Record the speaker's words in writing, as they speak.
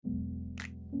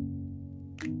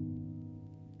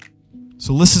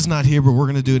So Lissa's not here, but we're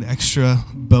going to do an extra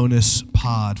bonus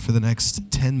pod for the next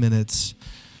 10 minutes.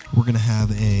 We're going to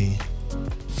have a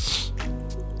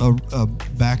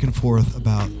back and forth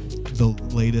about the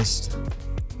latest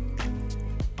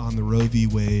on the Roe v.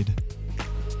 Wade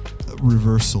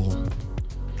reversal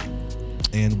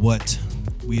and what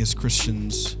we as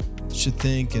Christians should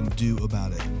think and do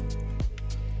about it.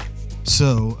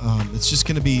 So it's just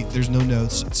going to be, there's no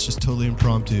notes. It's just totally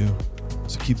impromptu.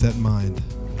 So keep that in mind.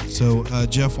 So,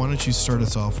 Jeff, why don't you start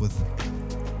us off with,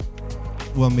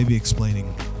 well, maybe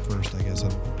explaining first, I guess,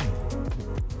 what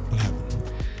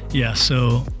happened. Yeah,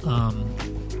 so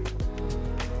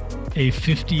a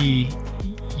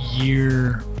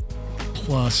 50-year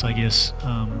plus, I guess,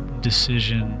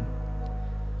 decision,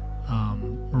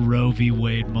 Roe v.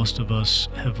 Wade, most of us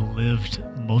have lived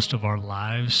most of our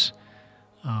lives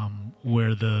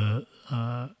where the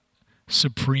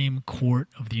Supreme Court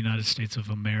of the United States of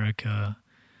America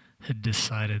had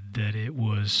decided that it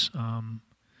was,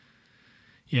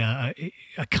 a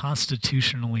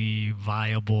constitutionally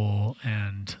viable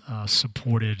and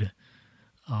supported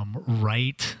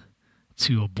right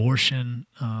to abortion,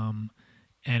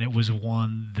 and it was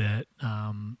one that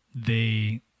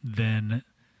they then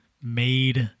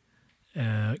made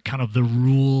kind of the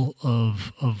rule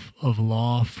of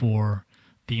law for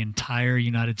the entire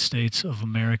United States of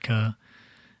America,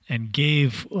 and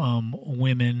gave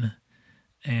women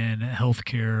and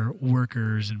healthcare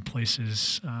workers in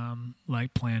places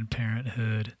like Planned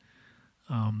Parenthood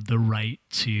the right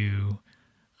to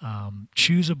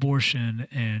choose abortion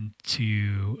and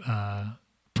to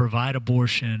provide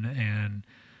abortion and,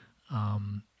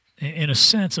 in a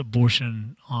sense,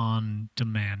 abortion on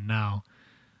demand. Now,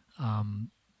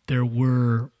 there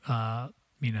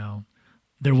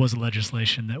was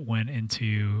legislation that went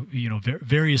into,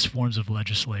 various forms of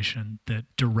legislation that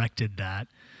directed that.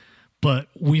 But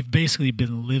we've basically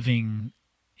been living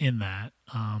in that,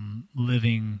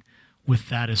 living with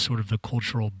that as sort of the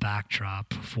cultural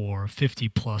backdrop for 50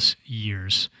 plus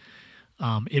years.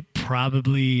 It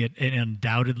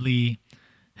undoubtedly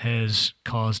has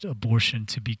caused abortion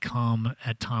to become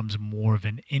at times more of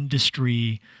an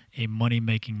industry, a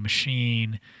money-making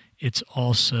machine. It's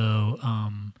also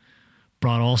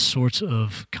brought all sorts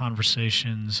of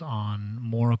conversations on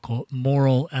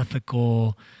moral,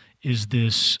 ethical. Is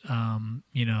this,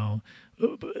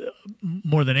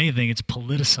 more than anything, it's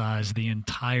politicized the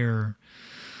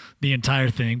entire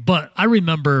thing. But I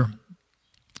remember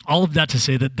all of that to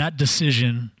say that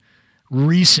decision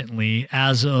recently,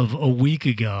 as of a week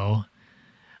ago,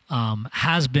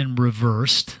 has been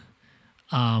reversed.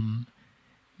 The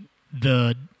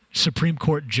Supreme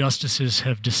Court justices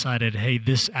have decided, hey,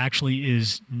 this actually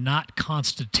is not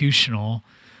constitutional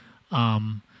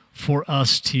for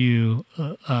us to,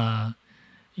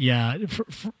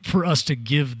 for us to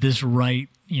give this right,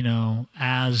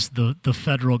 as the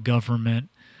federal government,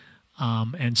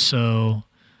 and so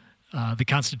the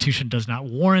Constitution does not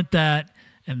warrant that,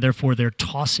 and therefore they're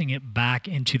tossing it back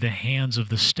into the hands of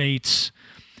the states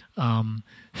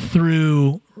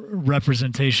through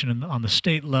representation on the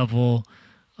state level.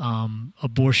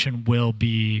 Abortion will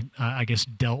be,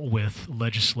 dealt with,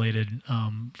 legislated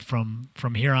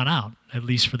from here on out, at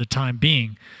least for the time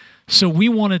being. So we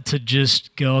wanted to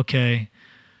just go, okay,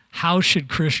 how should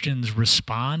Christians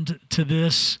respond to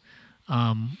this?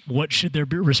 What should their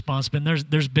response been?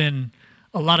 There's been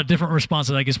a lot of different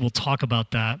responses. I guess we'll talk about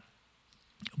that.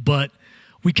 But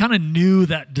we kind of knew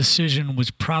that decision was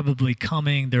probably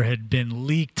coming. There had been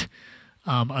leaked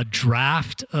a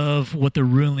draft of what the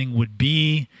ruling would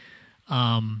be.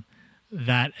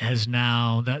 That has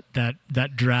now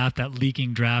that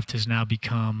leaking draft has now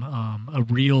become a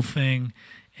real thing.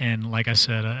 And like I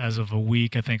said, as of a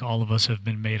week, I think all of us have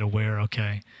been made aware.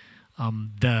 Okay,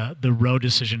 the Roe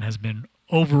decision has been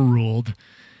overruled.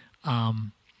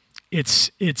 Again,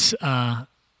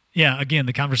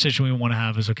 the conversation we want to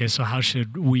have is, okay, so how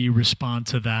should we respond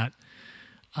to that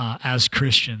as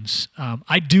Christians?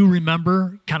 I do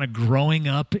remember kind of growing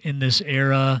up in this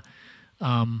era.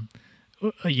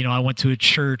 I went to a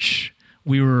church.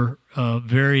 We were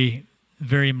very,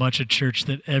 very much a church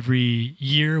that every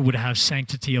year would have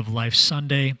Sanctity of Life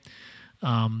Sunday.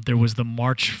 There was the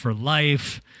March for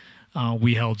Life.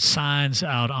 We held signs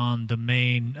out on the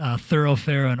main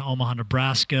thoroughfare in Omaha,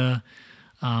 Nebraska,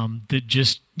 that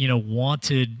just,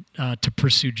 wanted to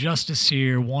pursue justice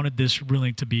here, wanted this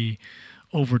ruling to be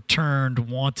overturned,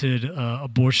 wanted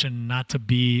abortion not to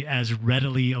be as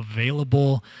readily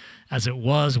available as it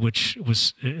was, which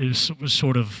was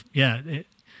sort of, it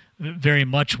very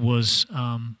much was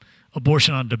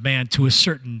abortion on demand to a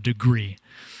certain degree.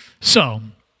 So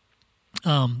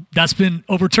that's been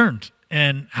overturned.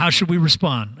 And how should we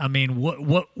respond? I mean,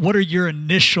 what are your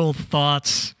initial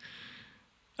thoughts?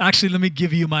 Actually, let me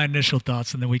give you my initial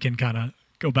thoughts, and then we can kind of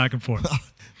go back and forth.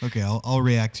 Okay, I'll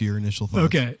react to your initial thoughts.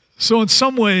 Okay, so in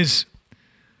some ways,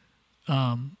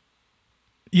 I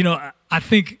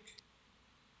think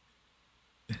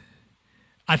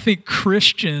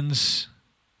Christians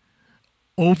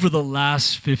over the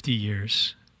last 50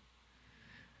 years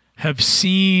have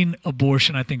seen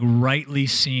abortion, I think rightly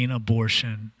seen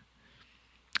abortion,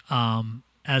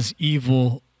 as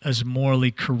evil, as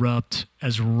morally corrupt,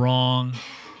 as wrong,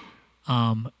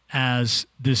 as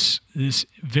this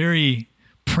very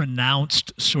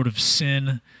pronounced sort of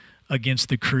sin against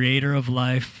the creator of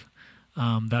life,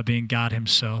 that being God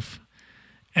himself.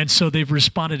 And so they've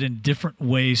responded in different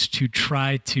ways to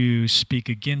try to speak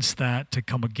against that, to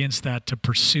come against that, to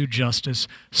pursue justice.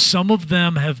 Some of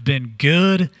them have been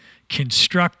good,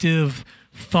 constructive,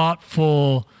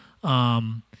 thoughtful.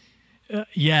 I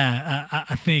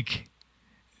think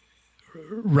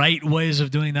right ways of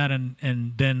doing that,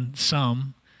 and then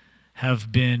some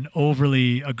have been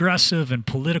overly aggressive and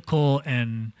political,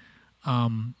 and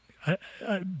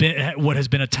what has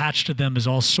been attached to them is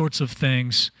all sorts of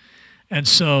things. And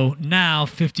so now,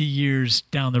 50 years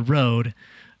down the road,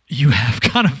 you have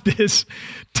kind of this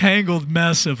tangled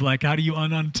mess of like, how do you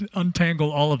untangle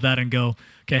all of that and go,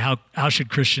 okay, how should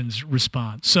Christians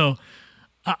respond? So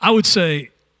I would say,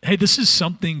 hey, this is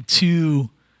something to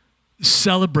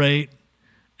celebrate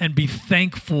and be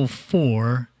thankful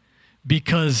for,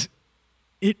 because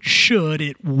it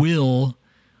will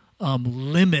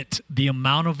limit the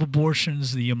amount of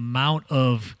abortions, the amount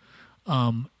of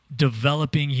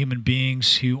developing human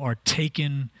beings who are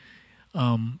taken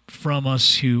from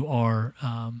us, who are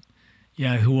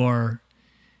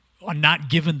not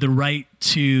given the right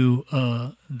to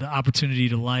the opportunity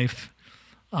to life,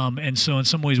 and so in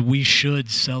some ways we should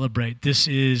celebrate.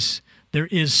 There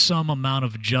is some amount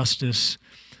of justice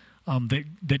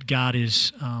that God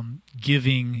is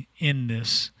giving in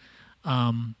this.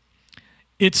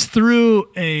 It's through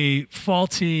a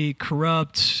faulty,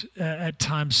 corrupt, at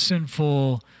times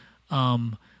sinful,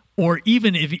 or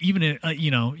even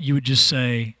you would just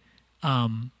say,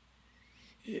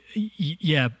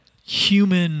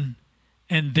 human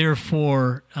and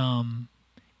therefore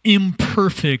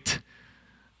imperfect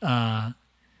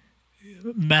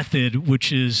method,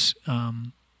 which is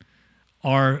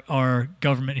our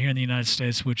government here in the United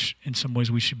States, which in some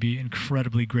ways we should be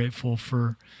incredibly grateful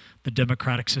for the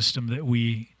democratic system that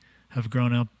we have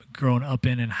grown up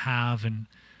in and have, and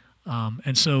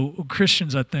so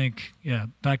Christians, I think,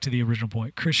 back to the original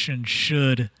point, Christians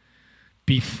should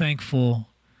be thankful,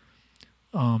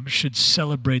 should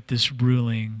celebrate this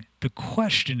ruling. The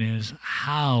question is,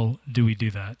 how do we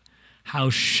do that? How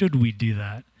should we do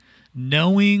that?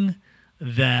 Knowing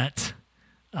that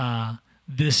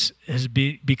this has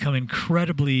become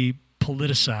incredibly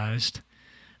politicized,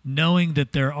 knowing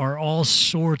that there are all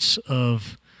sorts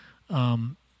of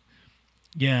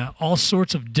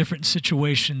different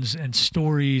situations and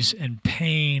stories and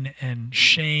pain and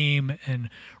shame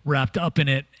and wrapped up in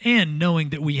it, and knowing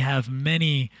that we have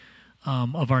many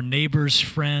of our neighbors,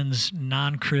 friends,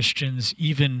 non-Christians,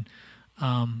 even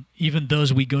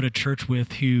those we go to church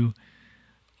with who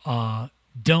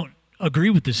don't agree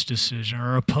with this decision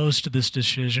or are opposed to this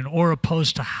decision or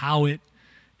opposed to how it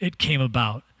came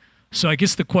about. So I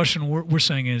guess the question we're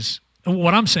saying is,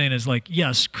 what I'm saying is, like,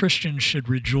 yes, Christians should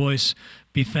rejoice,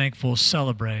 be thankful,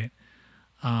 celebrate,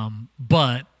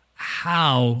 but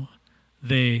how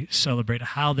they celebrate,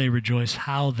 how they rejoice,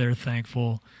 how they're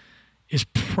thankful is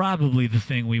probably the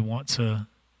thing we want to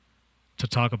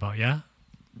talk about, yeah?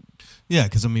 Yeah,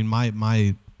 because I mean,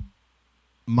 my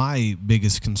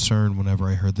biggest concern whenever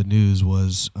I heard the news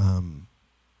was,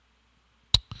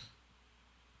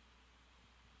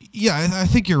 I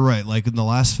think you're right. Like in the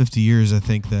last 50 years, I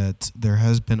think that there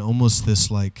has been almost this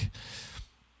like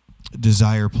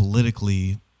desire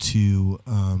politically to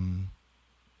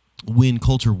win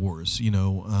culture wars.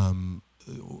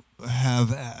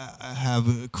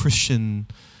 Have Christian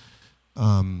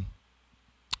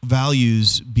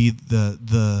values be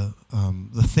the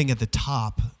thing at the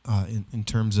top in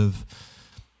terms of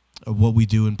what we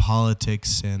do in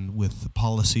politics and with the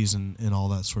policies and all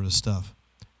that sort of stuff.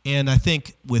 And I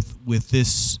think with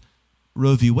this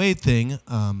Roe v. Wade thing,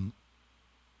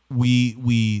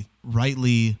 we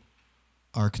rightly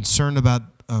are concerned about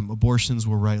abortions.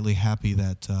 We're rightly happy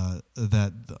that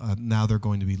now they're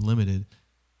going to be limited.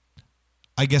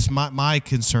 I guess my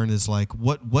concern is like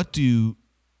what do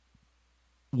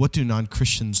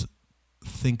non-Christians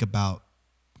think about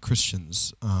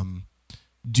Christians?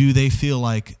 Do they feel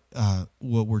like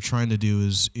what we're trying to do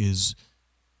is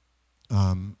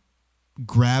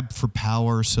grab for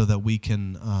power so that we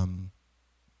can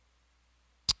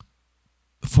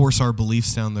force our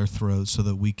beliefs down their throats, so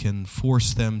that we can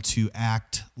force them to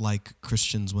act like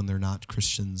Christians when they're not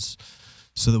Christians,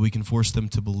 so that we can force them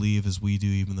to believe as we do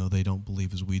even though they don't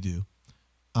believe as we do.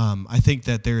 I think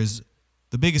that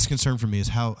the biggest concern for me is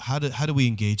how do we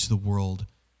engage the world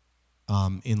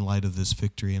in light of this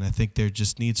victory. And I think there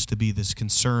just needs to be this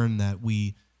concern that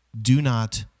we do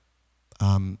not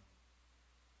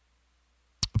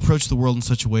approach the world in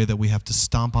such a way that we have to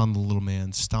stomp on the little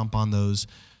man, stomp on those.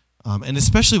 And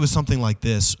especially with something like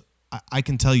this, I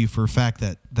can tell you for a fact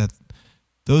that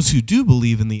those who do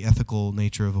believe in the ethical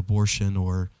nature of abortion,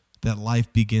 or that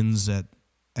life begins at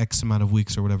X amount of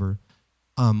weeks or whatever,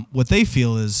 what they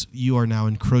feel is you are now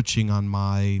encroaching on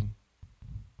my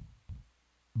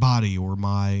body or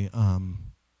my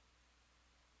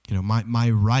my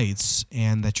rights,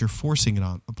 and that you're forcing it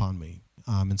upon me.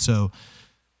 And so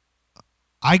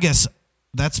I guess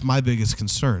that's my biggest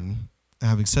concern.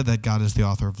 Having said that, God is the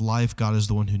author of life. God is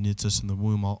the one who knits us in the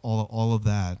womb, all of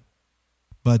that.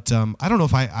 But I don't know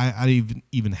if I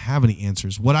even have any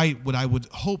answers. What I would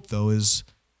hope, though, is,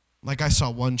 like I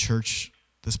saw one church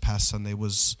this past Sunday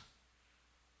was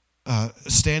a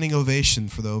standing ovation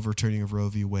for the overturning of Roe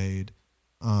v. Wade,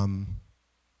 all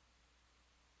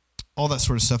that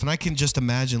sort of stuff. And I can just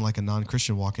imagine like a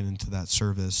non-Christian walking into that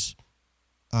service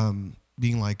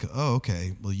being like, oh,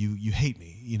 okay, well, you hate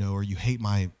me, or you hate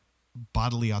my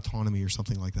bodily autonomy or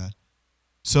something like that.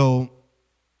 So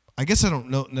I guess I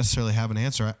don't necessarily have an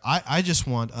answer. I just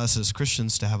want us as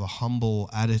Christians to have a humble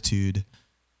attitude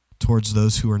towards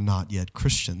those who are not yet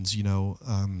Christians.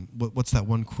 What's that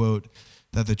one quote,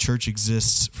 that the church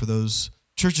exists for those,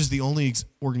 church is the only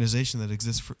organization that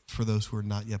exists for those who are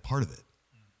not yet part of it.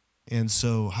 And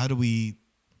so how do we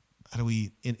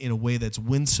in a way that's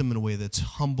winsome, in a way that's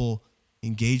humble,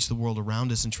 engage the world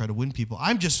around us and try to win people?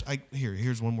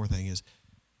 Here's one more thing is,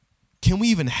 can we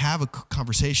even have a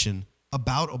conversation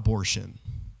about abortion?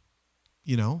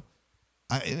 And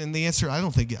the answer I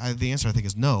think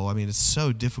is no. I mean, it's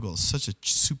so difficult. It's such a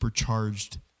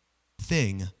supercharged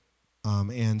thing.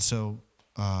 And so,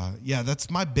 that's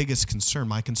my biggest concern.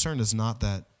 My concern is not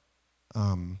that,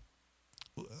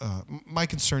 my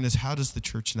concern is, how does the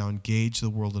church now engage the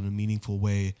world in a meaningful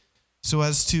way so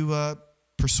as to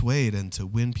persuade and to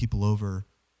win people over,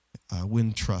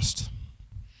 win trust?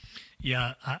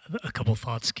 Yeah, a couple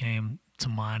thoughts came to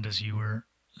mind as you were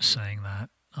saying that.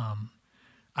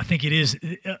 I think it is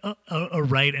a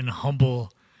right and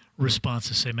humble response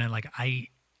to say, man, like, I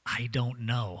don't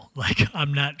know. Like,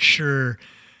 I'm not sure,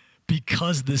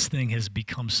 because this thing has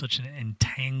become such an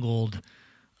entangled,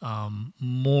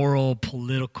 moral,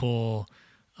 political,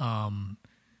 just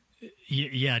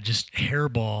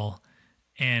hairball.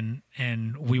 And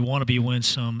we want to be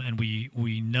winsome, and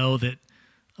we know that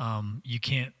you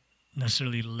can't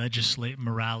necessarily legislate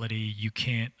morality. You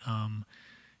can't,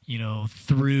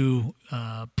 through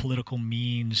political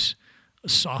means,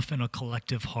 soften a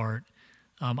collective heart.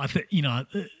 I think,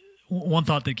 one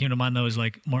thought that came to mind, though, is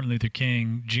like Martin Luther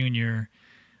King Jr.,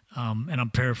 and I'm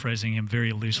paraphrasing him,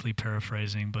 very loosely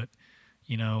paraphrasing, but,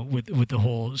 with the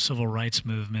whole civil rights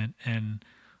movement and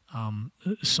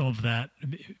some of that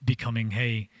becoming,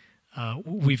 hey,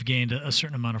 we've gained a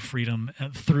certain amount of freedom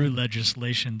through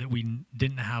legislation that we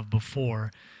didn't have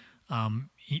before.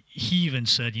 He even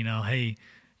said, hey,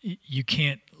 you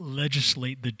can't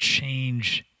legislate the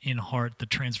change in heart, the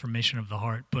transformation of the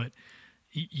heart, but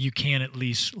you can at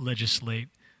least legislate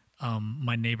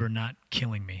my neighbor not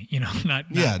killing me.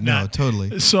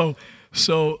 Totally. So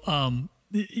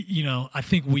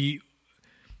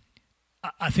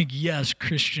I think yes,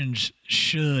 Christians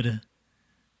should,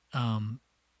 on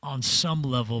some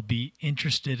level, be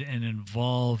interested and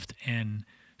involved and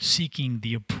seeking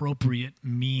the appropriate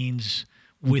means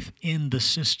within the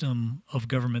system of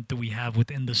government that we have,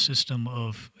 within the system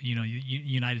of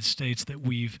United States that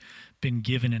we've been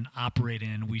given and operate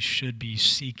in. We should be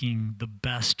seeking the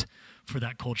best for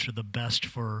that culture, the best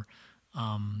for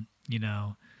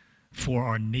for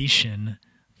our nation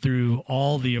through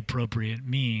all the appropriate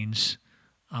means.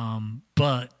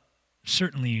 But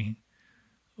certainly,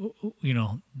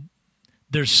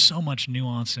 there's so much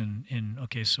nuance in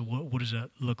okay, so what does that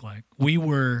look like?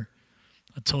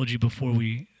 I told you before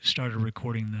we started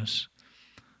recording this,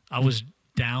 I was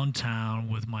downtown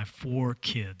with my 4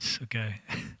 kids, okay?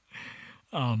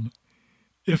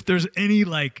 If there's any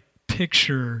like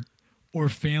picture or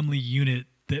family unit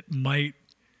that might,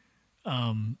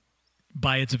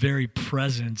 by its very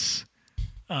presence,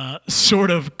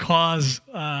 sort of cause,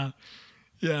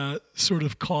 sort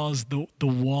of cause the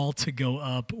wall to go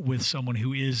up with someone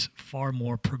who is far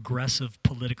more progressive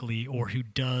politically, or who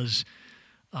does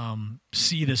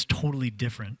see this totally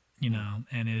different,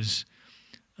 and is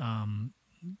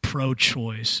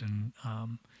pro-choice and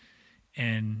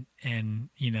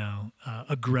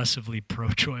aggressively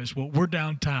pro-choice. Well, we're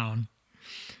downtown,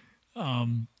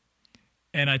 and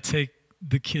I take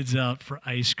the kids out for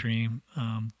ice cream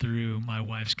through my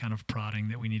wife's kind of prodding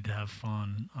that we need to have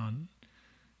fun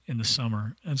in the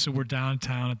summer. And so we're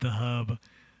downtown at the Hub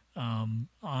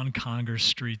on Congress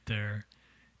Street there.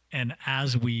 And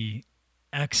as we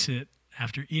exit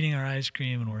after eating our ice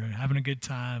cream and we're having a good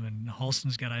time, and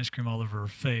Halston's got ice cream all over her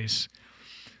face,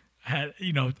 had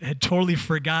totally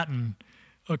forgotten,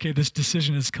 okay, this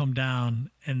decision has come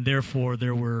down, and therefore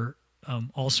there were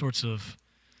all sorts of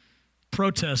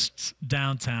protests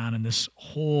downtown, and this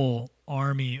whole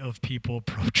army of people,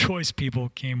 pro-choice people,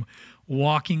 came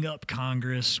walking up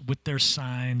Congress with their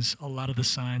signs. A lot of the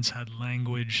signs had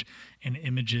language and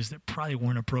images that probably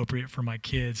weren't appropriate for my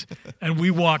kids. And we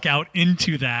walk out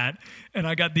into that, and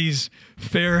I got these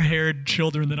fair-haired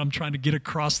children that I'm trying to get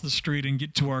across the street and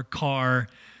get to our car.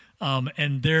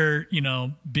 And they're,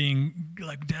 being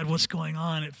like, Dad, what's going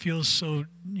on? It feels so,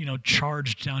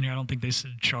 charged down here. I don't think they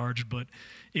said charged, but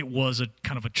it was a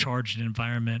kind of a charged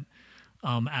environment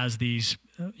as these,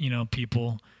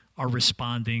 people are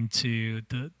responding to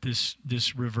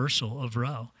this reversal of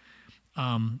Roe.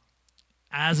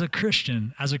 As a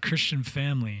Christian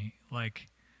family, like,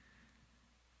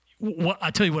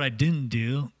 I tell you what I didn't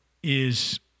do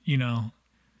is,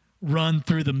 run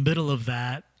through the middle of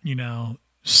that,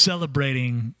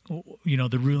 celebrating,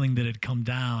 the ruling that had come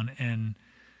down, and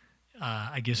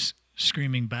I guess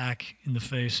screaming back in the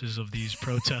faces of these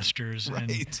protesters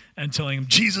right. and telling them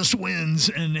Jesus wins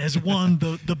and has won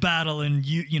the battle, and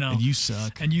and you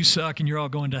suck and you're all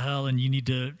going to hell and you need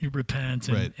to repent,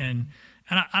 and right. and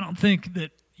I don't think that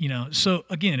so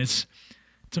again it's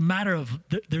a matter of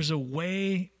there's a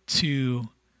way to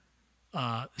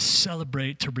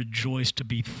celebrate, to rejoice, to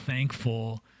be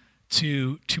thankful,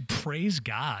 to praise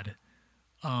God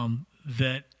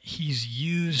that He's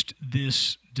used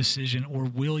this decision, or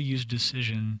will use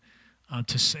decision,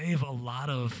 to save a lot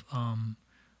of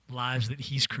lives that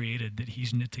He's created, that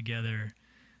He's knit together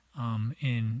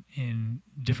in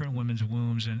different women's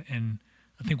wombs, and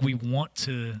I think we want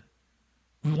to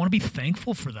be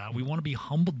thankful for that. We want to be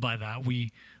humbled by that.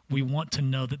 We want to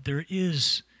know that there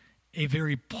is a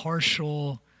very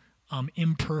partial,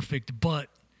 imperfect, but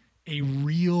a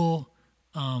real,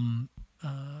 a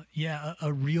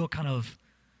real kind of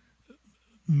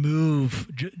move.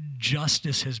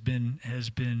 Justice has been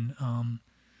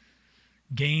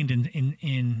gained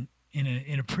in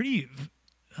a pretty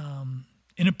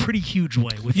huge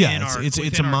way within our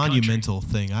it's a monumental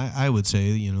thing. I would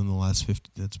say, in the last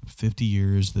 50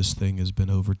 years, this thing has been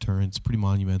overturned. It's pretty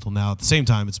monumental. Now, at the same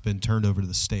time, it's been turned over to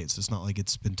the states. It's not like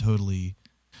it's been totally.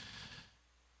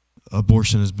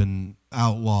 Abortion has been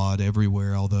outlawed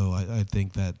everywhere, although I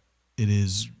think that it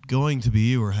is going to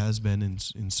be, or has been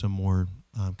in some more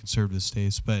conservative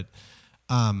states. But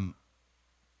I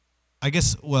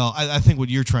guess, I think what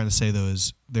you're trying to say though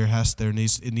is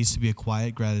it needs to be a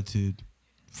quiet gratitude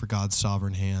for God's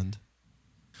sovereign hand,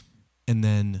 and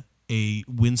then a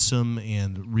winsome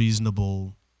and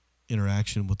reasonable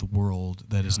interaction with the world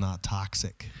that is not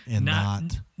toxic and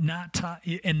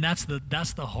and that's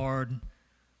the hard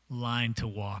line to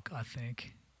walk, I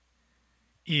think,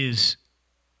 is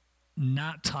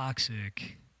not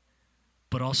toxic,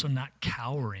 but also not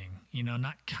cowering,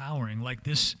 like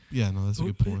this. Yeah, no, that's a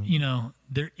good point.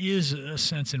 There is a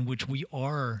sense in which we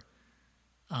are,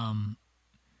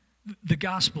 the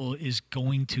gospel is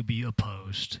going to be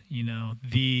opposed.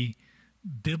 The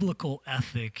biblical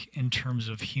ethic in terms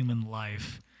of human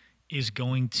life is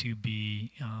going to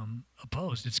be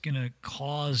opposed. It's going to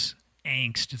cause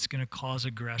angst. It's going to cause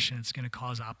aggression. It's going to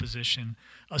cause opposition,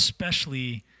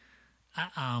 especially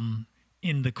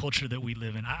in the culture that we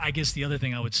live in. I guess the other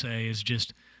thing I would say is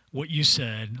just what you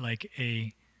said, like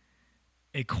a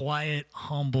quiet,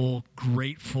 humble,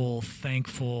 grateful,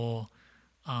 thankful,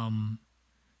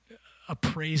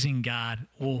 appraising God.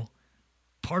 Well,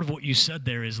 part of what you said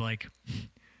there is like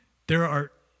there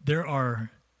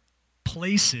are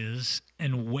places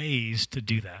and ways to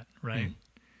do that, right?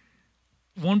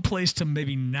 One place to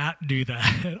maybe not do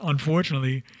that,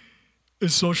 unfortunately,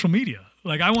 is social media.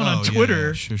 Like I went on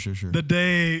Twitter sure. the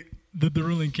day that the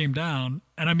ruling came down,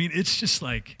 and I mean, it's just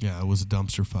like... Yeah, it was a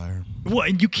dumpster fire. Well,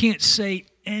 and you can't say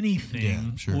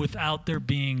anything without there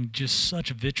being just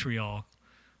such vitriol.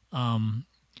 And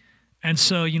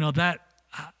so,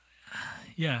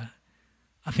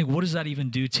 I think, what does that even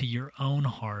do to your own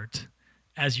heart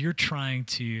as you're trying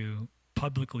to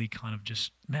publicly kind of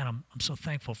just, man, I'm so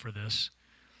thankful for this.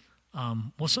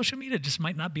 Well, social media just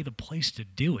might not be the place to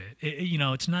do it.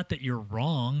 It's not that you're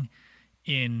wrong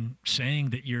in saying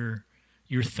that you're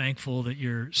thankful that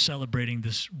you're celebrating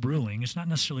this ruling. It's not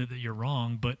necessarily that you're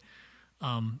wrong, but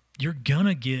you're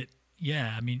gonna get,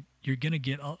 you're gonna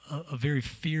get a very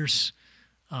fierce,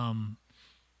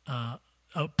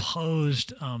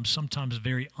 opposed, sometimes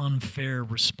very unfair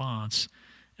response,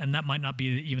 and that might not be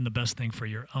even the best thing for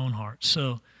your own heart.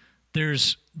 So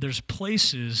there's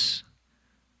places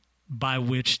by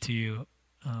which to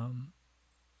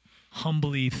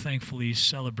humbly, thankfully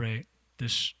celebrate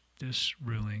this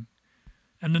ruling,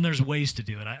 and then there's ways to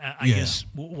do it. I guess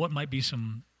what might be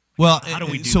some. Well, how do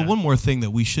we do so that? one more thing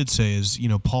that we should say is,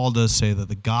 Paul does say that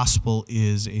the gospel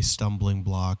is a stumbling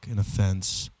block, an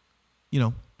offense.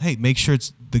 Hey, make sure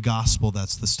it's the gospel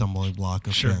that's the stumbling block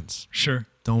offense. Sure.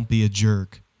 Don't be a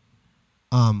jerk.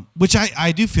 Which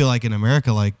I do feel like in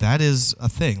America, like that is a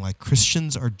thing. Like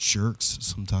Christians are jerks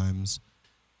sometimes.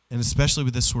 And especially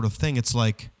with this sort of thing, it's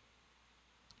like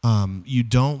you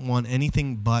don't want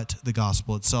anything but the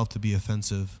gospel itself to be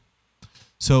offensive.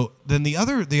 So then the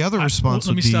other response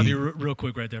would be... Let me stop you real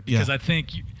quick right there, because I think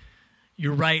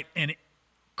you're right. And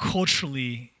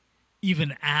culturally,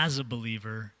 even as a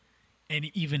believer, and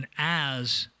even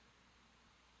as,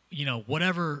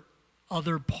 whatever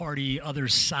other party, other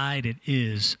side it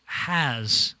is,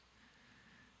 has,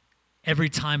 every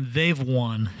time they've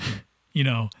won,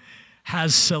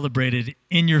 has celebrated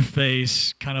in your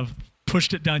face, kind of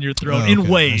pushed it down your throat in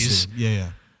ways.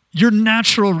 Your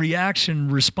natural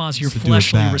reaction response, your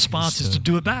fleshly response is to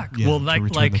do it back. Yeah, well,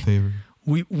 like the favor.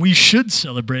 We should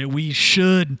celebrate. We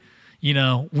should,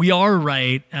 we are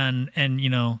right, and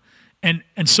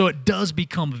so it does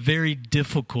become very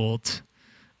difficult.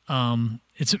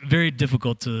 It's very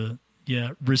difficult to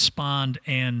respond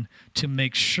and to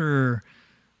make sure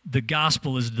the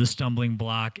gospel is the stumbling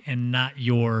block and not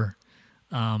your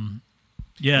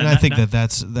and I think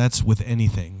that's with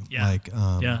anything.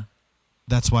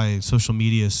 That's why social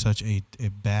media is such a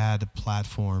bad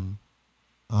platform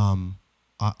in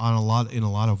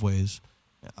a lot of ways.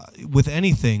 With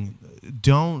anything,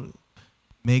 don't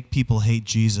make people hate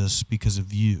Jesus because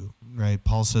of you, right?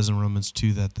 Paul says in Romans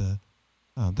 2 that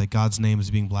that God's name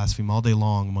is being blasphemed all day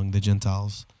long among the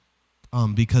Gentiles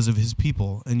because of his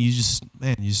people, and you just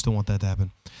don't want that to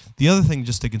happen. The other thing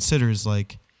just to consider is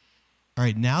like, all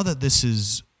right, now that this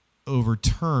is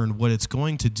overturned, what it's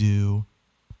going to do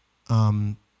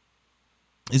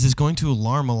is it's going to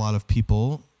alarm a lot of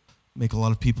people, make a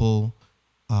lot of people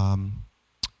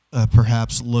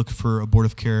perhaps look for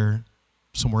abortive care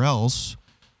somewhere else.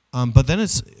 But then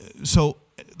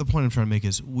the point I'm trying to make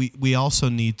is we also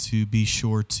need to be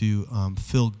sure to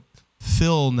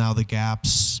fill now the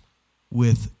gaps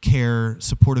with care,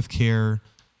 supportive care,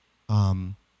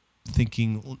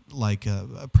 thinking like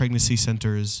pregnancy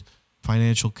centers,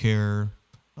 financial care,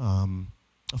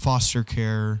 foster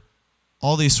care,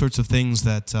 all these sorts of things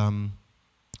that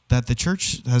the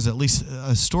church has at least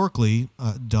historically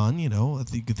done. You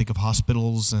can think of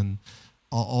hospitals and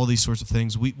all these sorts of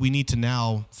things. We need to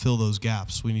now fill those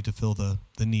gaps. We need to fill the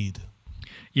need.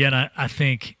 Yeah, and I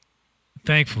think,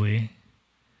 thankfully,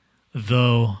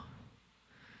 though,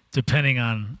 depending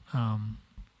on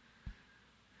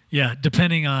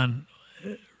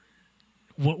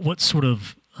what sort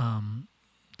of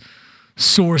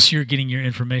source you're getting your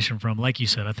information from, like you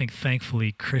said, I think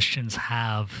thankfully Christians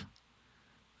have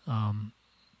done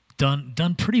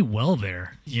pretty well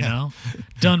there,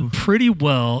 done pretty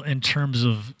well in terms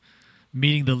of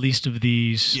meeting the least of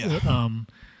these,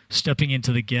 stepping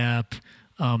into the gap,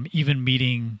 even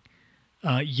meeting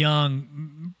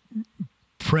young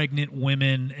pregnant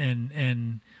women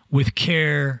and with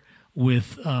care,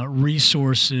 with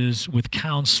resources, with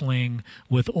counseling,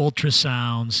 with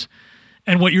ultrasounds.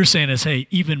 And what you're saying is, hey,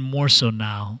 even more so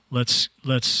now, let's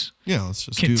just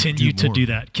continue to do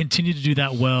that. Continue to do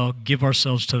that well, give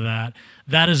ourselves to that.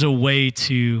 That is a way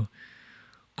to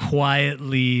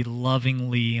quietly,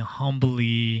 lovingly,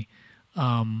 humbly,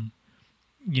 partner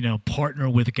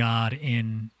with God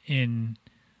in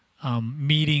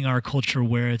meeting our culture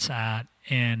where it's at,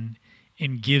 and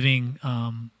in giving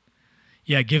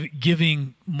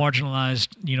giving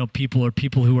marginalized, people, or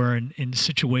people who are in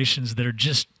situations that are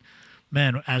just,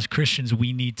 man, as Christians,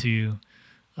 we need to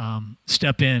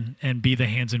step in and be the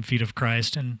hands and feet of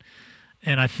Christ. And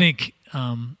I think,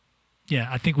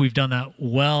 I think we've done that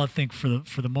well. I think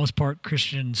for the most part,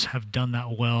 Christians have done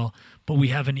that well, but we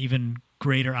have an even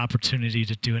greater opportunity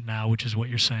to do it now, which is what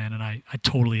you're saying. And I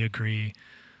totally agree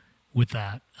with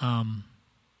that.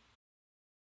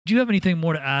 do you have anything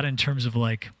more to add in terms of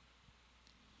like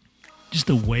just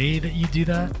the way that you do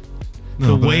that?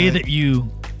 No, the way that you...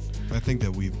 I think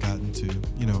that we've gotten to,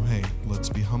 hey, let's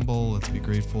be humble, let's be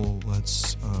grateful,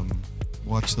 let's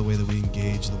watch the way that we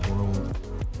engage the world,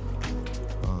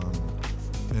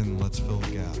 and let's fill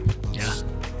the gap.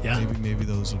 Yeah. Maybe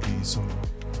those would be some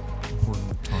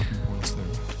important talking points there.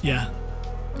 Yeah.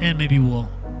 And maybe we'll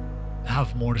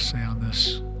have more to say on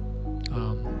this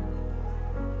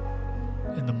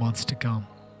in the months to come.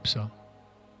 So.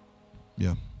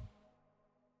 Yeah.